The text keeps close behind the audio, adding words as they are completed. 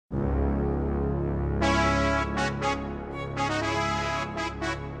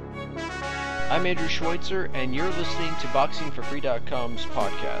I'm Andrew Schweitzer, and you're listening to BoxingForFree.com's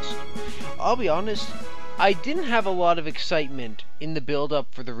podcast. I'll be honest, I didn't have a lot of excitement in the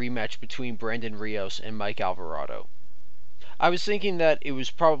build-up for the rematch between Brandon Rios and Mike Alvarado. I was thinking that it was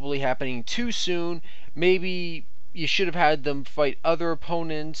probably happening too soon. Maybe you should have had them fight other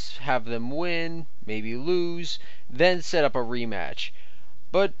opponents, have them win, maybe lose, then set up a rematch.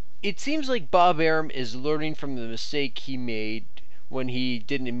 But it seems like Bob Arum is learning from the mistake he made when he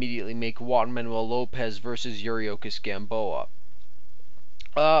didn't immediately make Juan Manuel Lopez versus Yuriorkis Gamboa.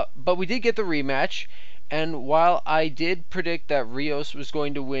 But we did get the rematch, and while I did predict that Rios was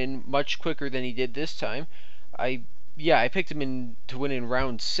going to win much quicker than he did this time, I picked him to win in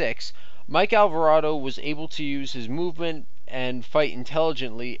round 6. Mike Alvarado was able to use his movement and fight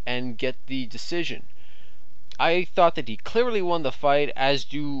intelligently and get the decision. I thought that he clearly won the fight, as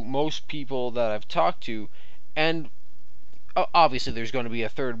do most people that I've talked to, and obviously there's going to be a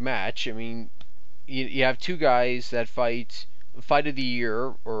third match. I mean, you have two guys that fight of the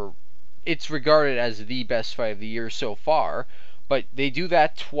year, or it's regarded as the best fight of the year so far, but they do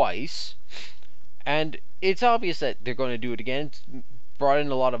that twice, and it's obvious that they're going to do it again. It's brought in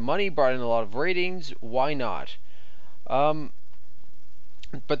a lot of money, brought in a lot of ratings. Why not? But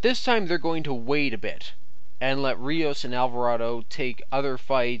this time they're going to wait a bit and let Rios and Alvarado take other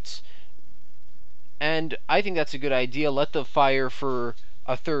fights, and I think that's a good idea. Let the fire for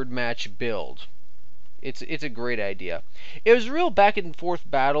a third match build. It's a great idea. It was a real back and forth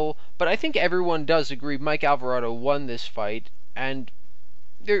battle, but I think everyone does agree Mike Alvarado won this fight, and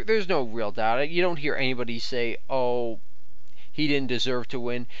there's no real doubt. You don't hear anybody say, oh, he didn't deserve to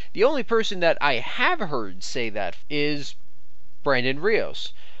win. The only person that I have heard say that is Brandon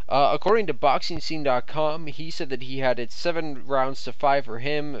Rios. According to BoxingScene.com, he said that he had it 7 rounds to 5 for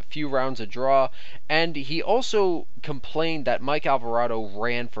him, a few rounds a draw, and he also complained that Mike Alvarado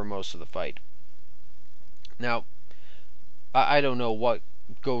ran for most of the fight. Now, I don't know what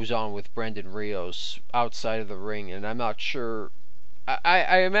goes on with Brandon Rios outside of the ring, and I'm not sure.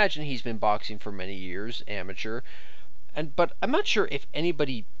 I imagine he's been boxing for many years, amateur, but I'm not sure if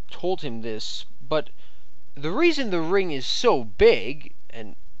anybody told him this, but the reason the ring is so big,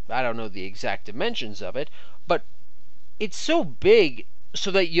 and I don't know the exact dimensions of it, but it's so big so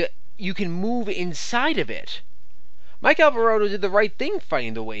that you can move inside of it. Mike Alvarado did the right thing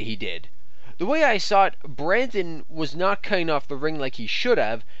fighting the way he did. The way I saw it, Brandon was not cutting off the ring like he should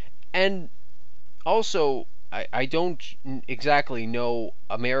have, and also, I don't exactly know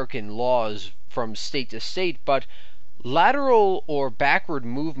American laws from state to state, but lateral or backward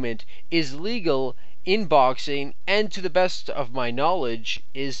movement is legal in boxing, and to the best of my knowledge,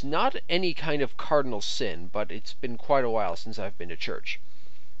 is not any kind of cardinal sin, but it's been quite a while since I've been to church.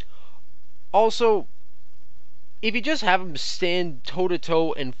 Also, if you just have them stand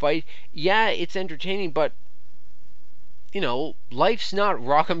toe-to-toe and fight, yeah, it's entertaining, but, life's not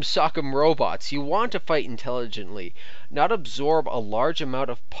rock'em sock'em robots. You want to fight intelligently, not absorb a large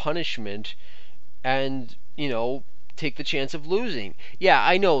amount of punishment and, take the chance of losing. Yeah,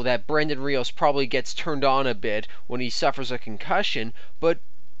 I know that Brandon Rios probably gets turned on a bit when he suffers a concussion, but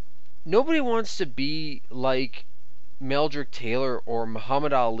nobody wants to be like Meldrick Taylor or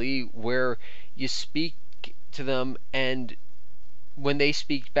Muhammad Ali, where you speak to them and when they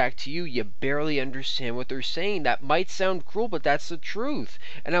speak back to you, you barely understand what they're saying. That might sound cruel, but that's the truth.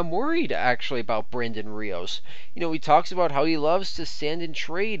 And I'm worried, actually, about Brandon Rios. He talks about how he loves to stand and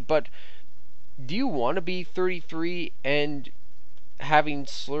trade, but do you want to be 33 and having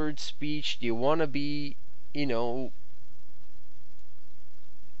slurred speech? Do you want to be, an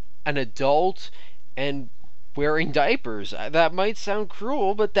adult and wearing diapers? That might sound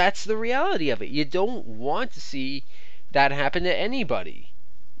cruel, but that's the reality of it. You don't want to see that happen to anybody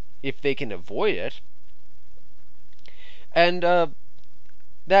if they can avoid it. And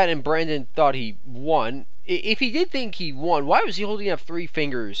that and Brandon thought he won. If he did think he won, why was he holding up 3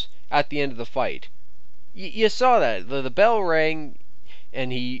 fingers at the end of the fight? You saw that the bell rang,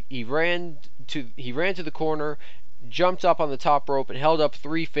 and he ran to the corner, jumped up on the top rope, and held up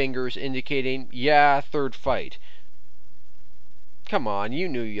 3 fingers, indicating, yeah, third fight. Come on, you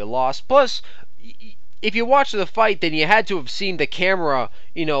knew you lost. Plus, if you watched the fight, then you had to have seen the camera,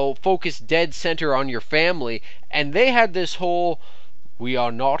 focus dead center on your family, and they had this whole "we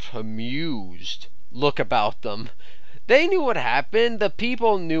are not amused" look about them. They knew what happened, the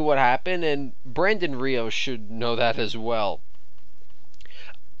people knew what happened, and Brandon Rios should know that as well.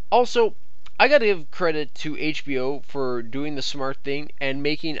 Also, I gotta give credit to HBO for doing the smart thing and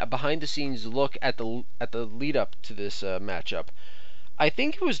making a behind-the-scenes look at the lead-up to this matchup. I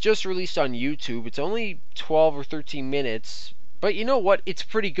think it was just released on YouTube. It's only 12 or 13 minutes, But you know what? It's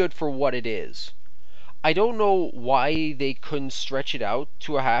pretty good for what it is. I don't know why they couldn't stretch it out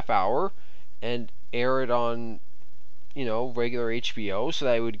to a half hour and air it on, regular HBO so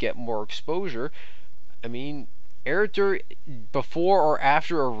that I would get more exposure. I mean, air it before or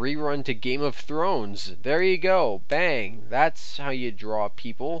after a rerun to Game of Thrones. There you go. Bang. That's how you draw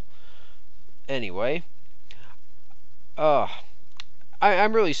people. Anyway, uh,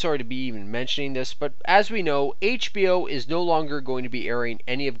 I'm really sorry to be even mentioning this, but as we know, HBO is no longer going to be airing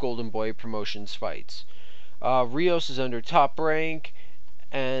any of Golden Boy Promotions fights. Rios is under Top Rank,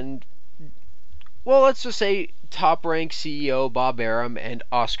 and, well, let's just say Top Rank CEO Bob Arum and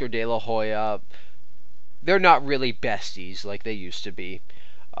Oscar De La Hoya, they're not really besties like they used to be.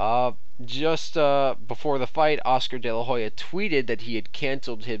 Uh, just before the fight, Oscar De La Hoya tweeted that he had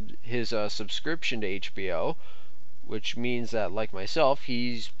canceled his subscription to HBO, which means that, like myself,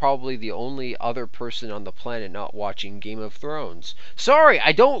 he's probably the only other person on the planet not watching Game of Thrones. Sorry,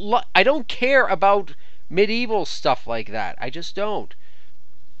 I don't care about medieval stuff like that. I just don't.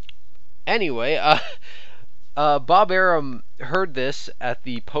 Anyway, Bob Arum heard this at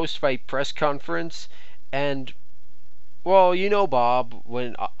the post-fight press conference, and, well, you know Bob,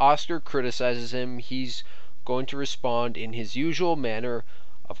 when Oscar criticizes him, he's going to respond in his usual manner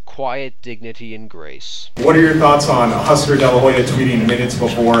of quiet dignity and grace. What are your thoughts on Oscar De La Hoya tweeting minutes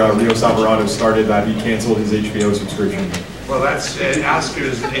before Rios Alvarado started that he canceled his HBO subscription? Well, that's Oscar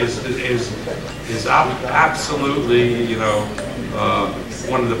is absolutely,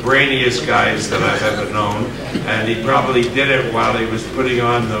 one of the brainiest guys that I've ever known, and he probably did it while he was putting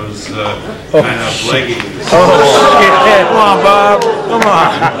on those kind of leggings. Come on, Bob. Come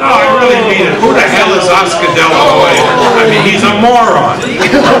on. No, I really mean it. Who the hell is Oscar De La Hoya? I mean, he's a moron.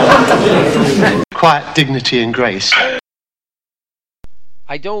 Quiet dignity and grace.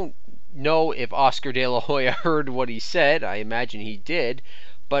 I don't know if Oscar De La Hoya heard what he said. I imagine he did,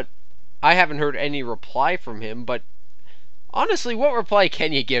 but I haven't heard any reply from him. But honestly, what reply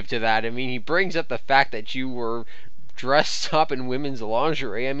can you give to that? I mean, he brings up the fact that you were dressed up in women's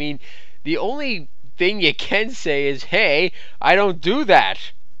lingerie. I mean, the only thing you can say is, hey, I don't do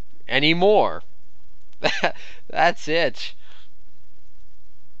that anymore. That's it.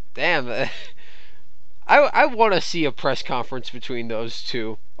 Damn. I want to see a press conference between those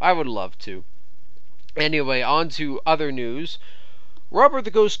two. I would love to. Anyway, on to other news. Robert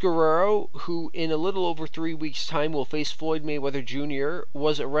the Ghost Guerrero, who in a little over 3 weeks' time will face Floyd Mayweather Jr.,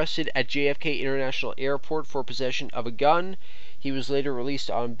 was arrested at JFK International Airport for possession of a gun. He was later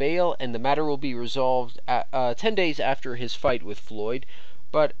released on bail, and the matter will be resolved 10 days after his fight with Floyd.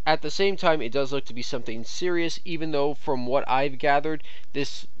 But at the same time, it does look to be something serious, even though from what I've gathered,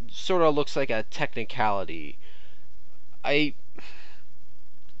 this sort of looks like a technicality. I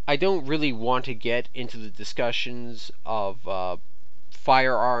don't really want to get into the discussions of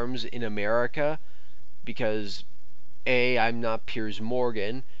firearms in America because A, I'm not Piers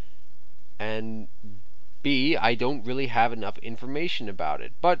Morgan, and B, I don't really have enough information about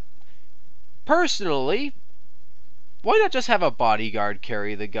it. But personally, why not just have a bodyguard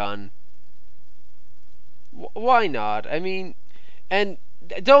carry the gun? Why not? I mean, and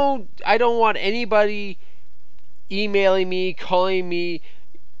I don't want anybody emailing me, calling me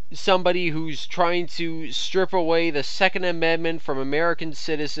somebody who's trying to strip away the Second Amendment from American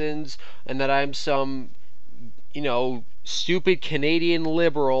citizens and that I'm some, stupid Canadian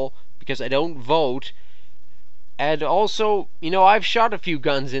liberal because I don't vote. And also, I've shot a few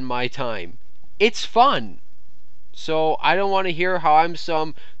guns in my time. It's fun. So I don't want to hear how I'm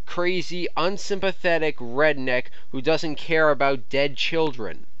some crazy, unsympathetic redneck who doesn't care about dead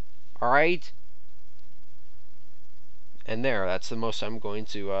children. Alright? And that's the most I'm going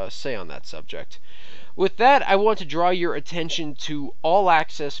to say on that subject. With that, I want to draw your attention to All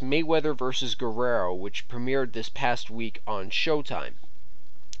Access Mayweather vs. Guerrero, which premiered this past week on Showtime.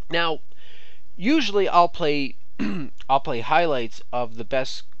 Now, usually I'll play highlights of the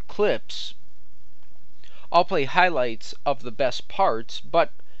best clips. I'll play highlights of the best parts,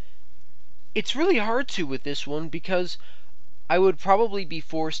 but it's really hard to with this one because I would probably be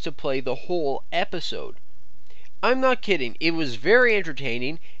forced to play the whole episode. I'm not kidding. It was very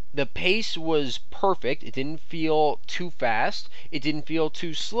entertaining. The pace was perfect. It didn't feel too fast. It didn't feel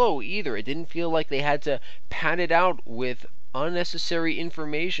too slow either. It didn't feel like they had to pad it out with unnecessary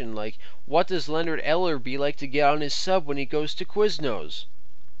information like, what does Leonard Eller be like to get on his sub when he goes to Quiznos?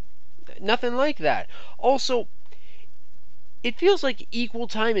 Nothing like that. Also, it feels like equal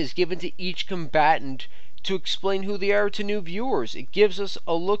time is given to each combatant to explain who they are to new viewers. It gives us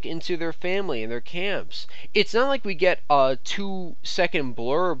a look into their family and their camps. It's not like we get a 2-second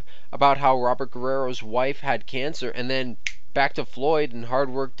blurb about how Robert Guerrero's wife had cancer and then back to Floyd and hard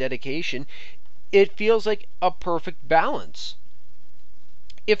work, dedication, it feels like a perfect balance.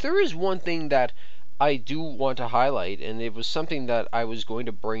 If there is one thing that I do want to highlight, and it was something that I was going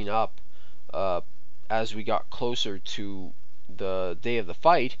to bring up as we got closer to the day of the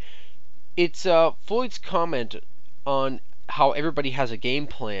fight, it's Floyd's comment on how everybody has a game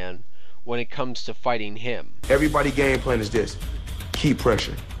plan when it comes to fighting him. Everybody game plan is this: keep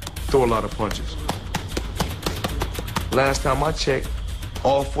pressure, throw a lot of punches. Last time I checked,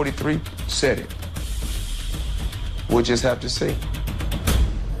 all 43 said it. We'll just have to see.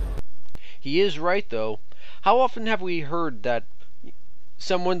 He is right, though. How often have we heard that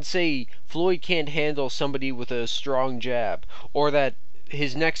someone say Floyd can't handle somebody with a strong jab, or that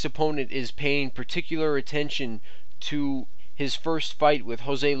his next opponent is paying particular attention to his first fight with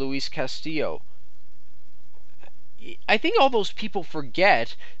Jose Luis Castillo? I think all those people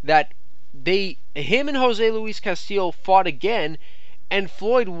forget that him and Jose Luis Castillo fought again, and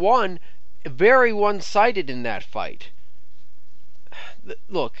Floyd won very one-sided in that fight.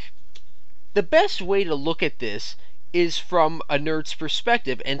 Look, the best way to look at this is from a nerd's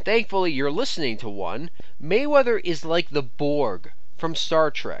perspective, and thankfully you're listening to one. Mayweather is like the Borg from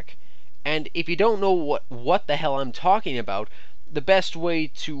Star Trek. And if you don't know what the hell I'm talking about, the best way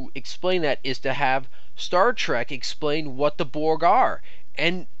to explain that is to have Star Trek explain what the Borg are.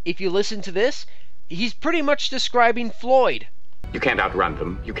 And if you listen to this, he's pretty much describing Floyd. You can't outrun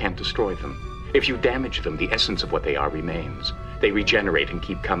them, you can't destroy them. If you damage them, the essence of what they are remains. They regenerate and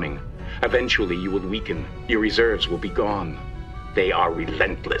keep coming. Eventually you will weaken, your reserves will be gone. They are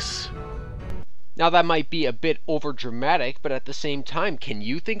relentless. Now that might be a bit overdramatic, but at the same time, can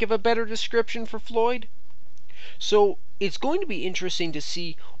you think of a better description for Floyd? So it's going to be interesting to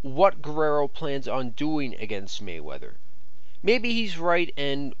see what Guerrero plans on doing against Mayweather. Maybe he's right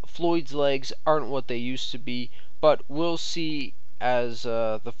and Floyd's legs aren't what they used to be, but we'll see as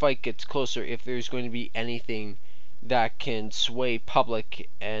the fight gets closer if there's going to be anything that can sway public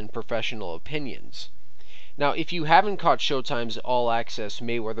and professional opinions. Now, if you haven't caught Showtime's All Access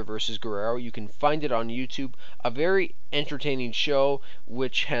Mayweather vs. Guerrero, you can find it on YouTube. A very entertaining show,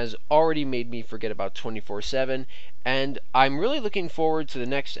 which has already made me forget about 24/7. And I'm really looking forward to the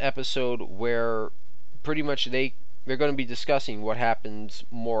next episode where pretty much they're going to be discussing what happens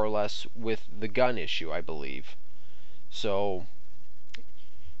more or less with the gun issue, I believe. So,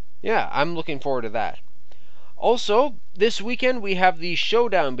 yeah, I'm looking forward to that. Also, this weekend we have the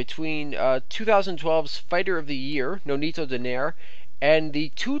showdown between 2012's Fighter of the Year, Nonito Donaire, and the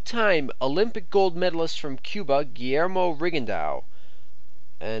two-time Olympic gold medalist from Cuba, Guillermo Rigondeaux.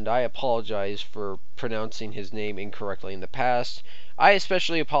 And I apologize for pronouncing his name incorrectly in the past. I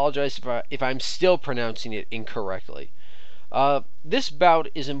especially apologize if I'm still pronouncing it incorrectly. This bout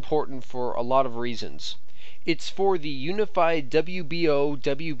is important for a lot of reasons. It's for the unified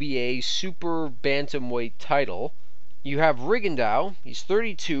WBO/WBA Super Bantamweight title. You have Rigondeaux. He's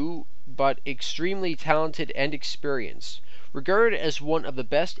 32, but extremely talented and experienced. Regarded as one of the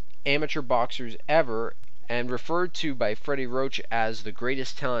best amateur boxers ever, and referred to by Freddie Roach as the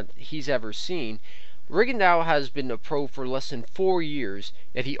greatest talent he's ever seen, Rigondeaux has been a pro for less than 4 years,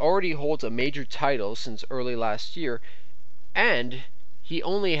 yet he already holds a major title since early last year, and he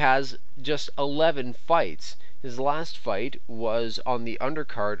only has just 11 fights. His last fight was on the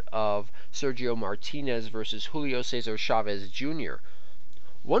undercard of Sergio Martinez versus Julio Cesar Chavez Jr.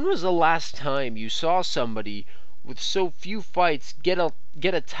 When was the last time you saw somebody with so few fights get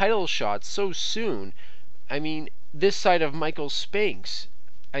a title shot so soon? I mean, this side of Michael Spinks,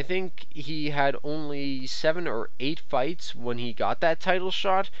 I think he had only 7 or 8 fights when he got that title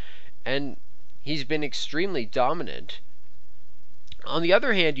shot, and he's been extremely dominant. On the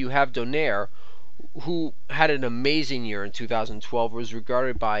other hand, you have Donaire, who had an amazing year in 2012, was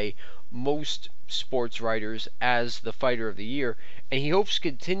regarded by most sports writers as the Fighter of the Year, and he hopes to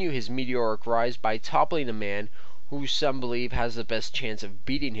continue his meteoric rise by toppling a man who some believe has the best chance of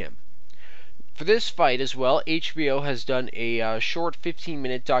beating him. For this fight as well, HBO has done a short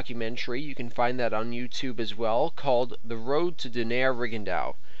 15-minute documentary. You can find that on YouTube as well, called The Road to Donaire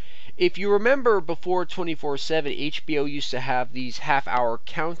Rigondeaux. If you remember before 24/7, HBO used to have these half-hour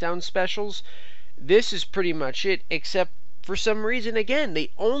countdown specials. This is pretty much it, except for some reason, again, they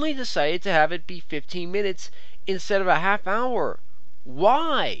only decided to have it be 15 minutes instead of a half hour.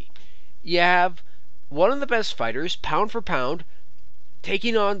 Why? You have one of the best fighters, pound for pound,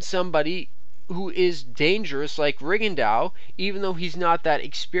 taking on somebody who is dangerous like Rigondeaux, even though he's not that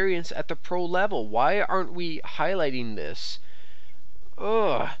experienced at the pro level. Why aren't we highlighting this?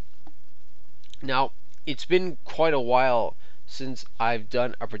 Ugh. Now, it's been quite a while since I've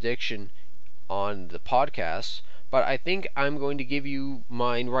done a prediction on the podcast, but I think I'm going to give you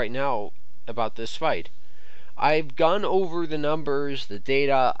mine right now about this fight. I've gone over the numbers, the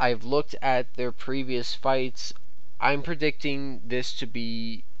data, I've looked at their previous fights. I'm predicting this to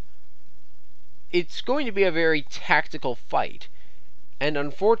be... It's going to be a very tactical fight, and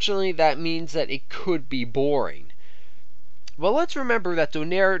unfortunately that means that it could be boring. Well, let's remember that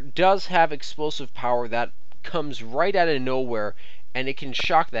Donaire does have explosive power that comes right out of nowhere, and it can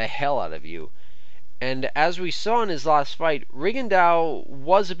shock the hell out of you. And as we saw in his last fight, Rigondeaux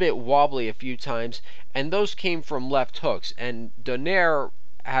was a bit wobbly a few times, and those came from left hooks, and Donaire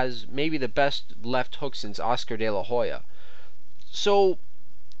has maybe the best left hook since Oscar De La Hoya. So,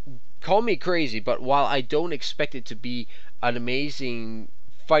 call me crazy, but while I don't expect it to be an amazing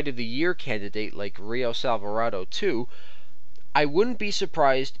Fight of the Year candidate like Rios Alvarado 2, I wouldn't be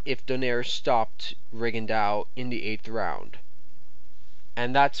surprised if Donaire stopped Rigondeaux in the 8th round.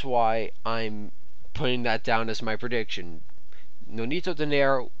 And that's why I'm putting that down as my prediction. Nonito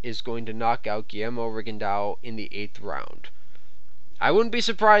Donaire is going to knock out Guillermo Rigondeaux in the 8th round. I wouldn't be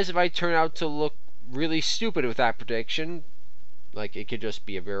surprised if I turn out to look really stupid with that prediction. Like, it could just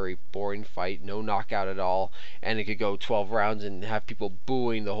be a very boring fight, no knockout at all, and it could go 12 rounds and have people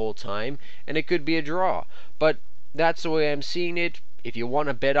booing the whole time, and it could be a draw. But that's the way I'm seeing it. If you want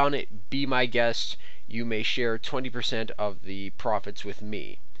to bet on it, be my guest. You may share 20% of the profits with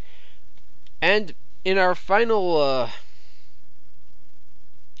me. And in our final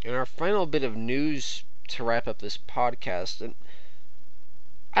bit of news to wrap up this podcast, and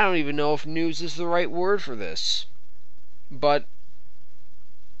I don't even know if news is the right word for this, but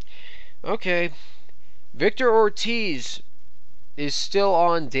okay, Victor Ortiz is still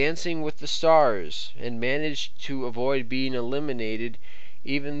on Dancing with the Stars and managed to avoid being eliminated,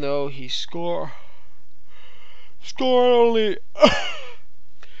 even though he scored only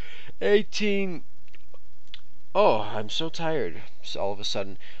 18. Oh, I'm so tired. All of a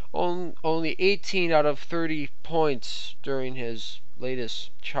sudden, only 18 out of 30 points during his latest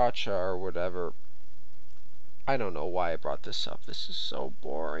cha-cha or whatever. I don't know why I brought this up. This is so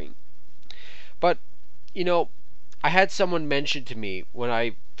boring. But, you know, I had someone mention to me when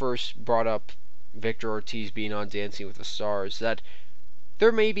I first brought up Victor Ortiz being on Dancing with the Stars that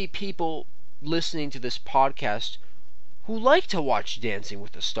there may be people listening to this podcast who like to watch Dancing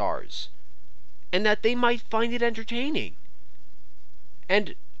with the Stars, and that they might find it entertaining.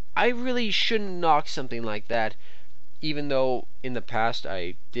 And I really shouldn't knock something like that, even though in the past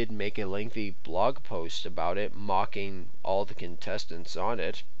I did make a lengthy blog post about it, mocking all the contestants on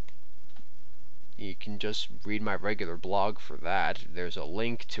it. You can just read my regular blog for that. There's a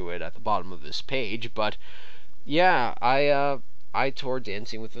link to it at the bottom of this page. But yeah, I tore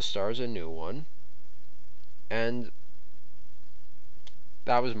Dancing with the Stars a new one, and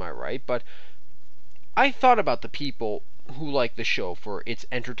that was my right. But I thought about the people who like the show for its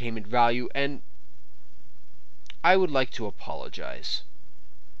entertainment value, and I would like to apologize.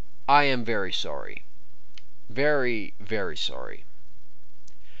 I am very sorry. Very, very sorry.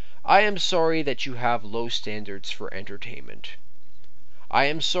 I am sorry that you have low standards for entertainment. I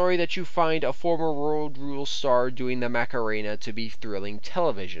am sorry that you find a former Road Rules star doing the Macarena to be thrilling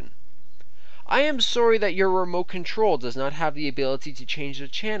television. I am sorry that your remote control does not have the ability to change the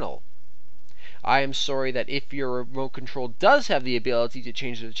channel. I am sorry that if your remote control does have the ability to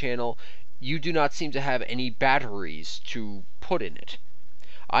change the channel, you do not seem to have any batteries to put in it.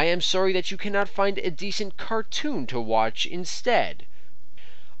 I am sorry that you cannot find a decent cartoon to watch instead.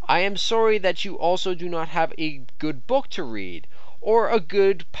 I am sorry that you also do not have a good book to read, or a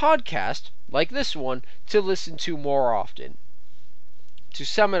good podcast, like this one, to listen to more often. To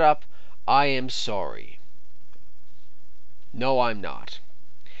sum it up, I am sorry. No, I'm not.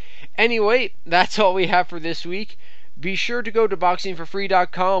 Anyway, that's all we have for this week. Be sure to go to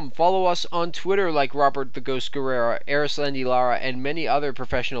boxingforfree.com. Follow us on Twitter like Robert the Ghost Guerrero, Erislandy Lara, and many other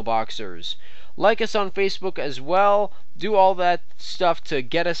professional boxers. Like us on Facebook as well. Do all that stuff to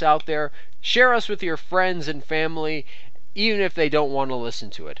get us out there. Share us with your friends and family, even if they don't want to listen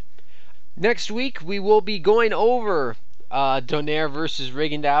to it. Next week, we will be going over Donaire versus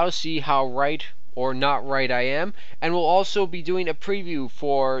Rigondeaux, see how right or not right I am, and we'll also be doing a preview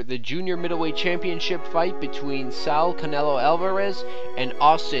for the Junior Middleweight Championship fight between Sal Canelo Alvarez and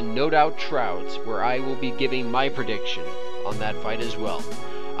Austin No Doubt Trout, where I will be giving my prediction on that fight as well.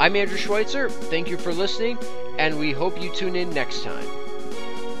 I'm Andrew Schweitzer, thank you for listening, and we hope you tune in next time.